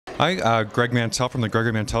Hi, Greg Mantell from the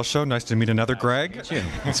Gregory Mantell Show. Nice to meet another Greg.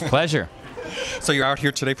 It's a pleasure. So you're out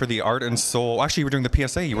here today for the Art and Soul. Actually, you were doing the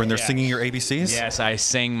PSA. You were in there singing your ABCs? Yes, I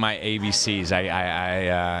sing my ABCs.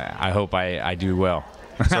 I hope I do well.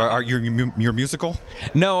 So are you're musical?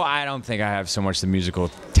 No, I don't think I have so much the musical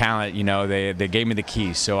talent. You know, they gave me the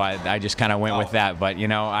keys, so I just kind of went with that. But, you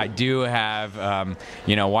know, I do have,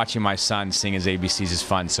 you know, watching my son sing his ABCs is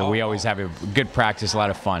fun. So we always have a good practice, a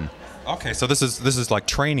lot of fun. Okay, so this is like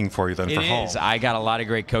training for you then for home. It is. I got a lot of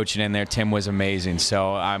great coaching in there. Tim was amazing.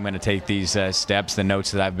 So I'm going to take these steps, the notes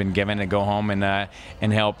that I've been given, and go home and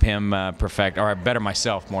help him perfect, or better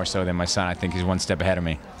myself more so than my son. I think he's one step ahead of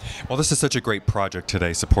me. Well, this is such a great project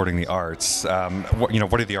today, supporting the arts. What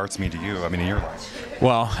do the arts mean to you? I mean, in your life.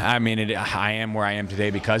 Well, I mean, I am where I am today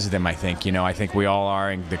because of them. I think, you know, I think we all are,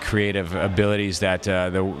 and the creative abilities that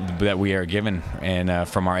that we are given, and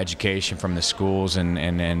from our education, from the schools,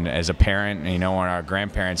 and as a parent, you know, and our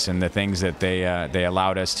grandparents, and the things that they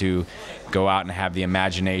allowed us to go out and have the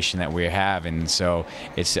imagination that we have. And so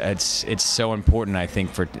it's so important, I think,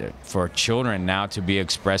 for children now to be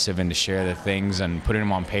expressive and to share the things and putting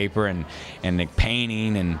them on paper and like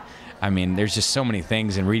painting, and I mean, there's just so many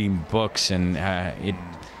things, and reading books, and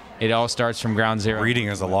it all starts from ground zero. Reading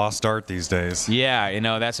is a lost art these days. Yeah, you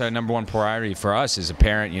know, that's our #1 priority for us as a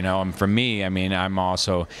parent, you know. And for me, I mean, I'm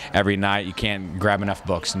also, every night you can't grab enough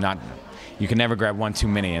books. You can never grab one too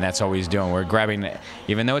many, and that's all we're doing. We're grabbing,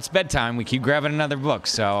 even though it's bedtime, we keep grabbing another book.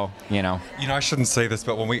 So, you know. You know, I shouldn't say this,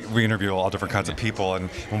 but when we interview all different kinds of people, and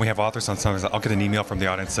when we have authors on, sometimes I'll get an email from the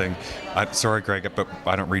audience saying, "I'm sorry, Greg, but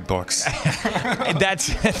I don't read books."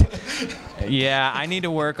 That's, yeah, I need to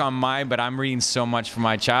work on mine, but I'm reading so much for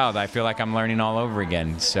my child. I feel like I'm learning all over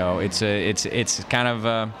again. So it's kind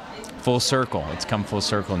of full circle. It's come full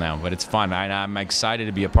circle now, but it's fun. I'm excited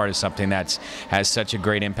to be a part of something that has such a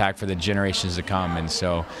great impact for the generations to come. And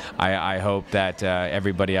so I hope that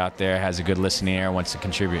everybody out there has a good listening ear and wants to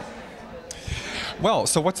contribute. Well,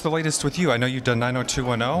 so what's the latest with you? I know you've done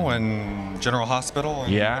 90210 and General Hospital.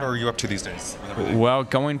 And yeah. What are you up to these days? Well,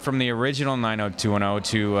 going from the original 90210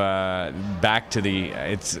 to back to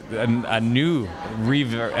it's a new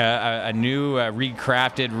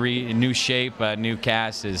recrafted, new shape, new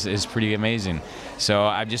cast is pretty amazing. So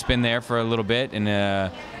I've just been there for a little bit, and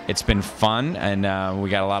it's been fun, and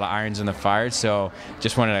we got a lot of irons in the fire. So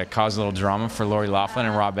just wanted to cause a little drama for Lori Loughlin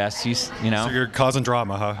and Rob Estes, you know. So you're causing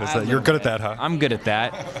drama, huh? You're good at that, huh? I'm good at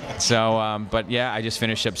that. So, but yeah, I just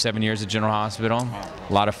finished up 7 years at General Hospital.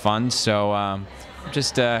 A lot of fun. So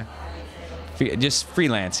just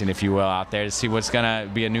freelancing, if you will, out there to see what's gonna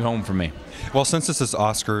be a new home for me. Well, since this is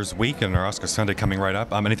Oscars week and our Oscar Sunday coming right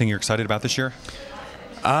up, anything you're excited about this year?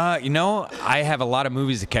 You know, I have a lot of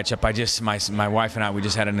movies to catch up. My wife and I, we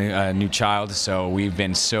just had a new child, so we've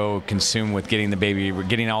been so consumed with getting the baby, we're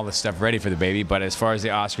getting all the stuff ready for the baby. But as far as the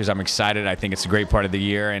Oscars, I'm excited. I think it's a great part of the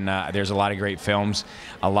year, and there's a lot of great films,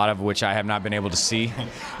 a lot of which I have not been able to see.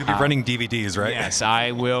 You'll be running DVDs, right? Yes,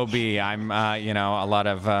 I will be. I'm, you know, a lot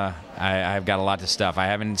of. I've got a lot of stuff. I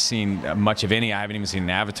haven't seen much of any. I haven't even seen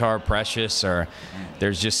Avatar, Precious, or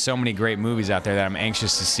there's just so many great movies out there that I'm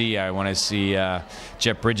anxious to see. I want to see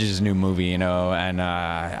Jeff Bridges' new movie, you know, and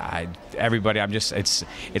everybody.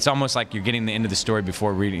 It's almost like you're getting the end of the story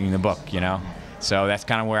before reading the book, you know. So that's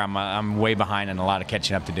kind of where I'm way behind and a lot of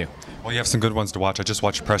catching up to do. Well, you have some good ones to watch. I just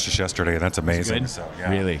watched Precious yesterday, and that's amazing. Good? So, yeah.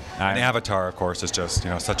 Really? And Avatar, of course, is just, you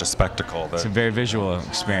know, such a spectacle. It's a very visual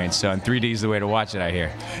experience. So, and 3D is the way to watch it, I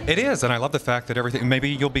hear. It is, and I love the fact that everything. Maybe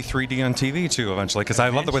you'll be 3D on TV too eventually, because I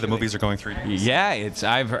love the way the movies are going 3D. Yeah,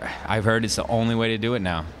 I've heard it's the only way to do it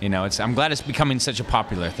now. You know, I'm glad it's becoming such a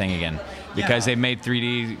popular thing again, because they made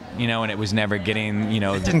 3D, you know, and it was never getting, you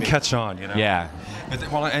know. It didn't catch on, you know. Yeah.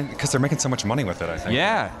 Well, and because they're making so much money with it, I think.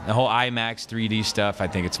 Yeah, the whole IMAX 3D stuff, I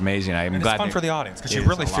think it's amazing. It's fun for the audience because you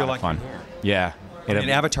really feel like fun. Yeah. In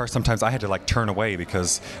Avatar, sometimes I had to like turn away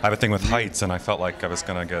because I have a thing with heights, and I felt like I was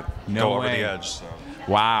gonna go over the edge. So.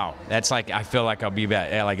 Wow, that's like, I feel like I'll be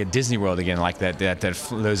back like at Disney World again, like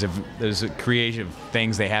those creative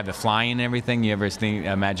things they have, the flying and everything. You ever think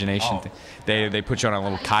imagination? Oh. They put you on a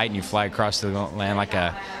little kite and you fly across the land like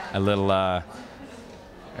a little a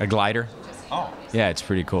glider. Oh. Yeah, it's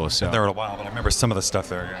pretty cool. So there a while, but I remember some of the stuff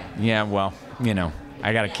there. Yeah, well, you know,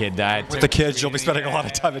 I got a kid. With the kids, you'll be spending a lot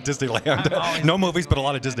of time at Disneyland. No movies, but a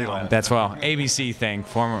lot of Disneyland. That's ABC thing,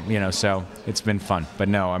 you know. So it's been fun. But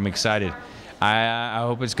no, I'm excited. I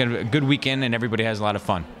hope it's gonna be a good weekend and everybody has a lot of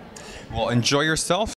fun. Well, enjoy yourself.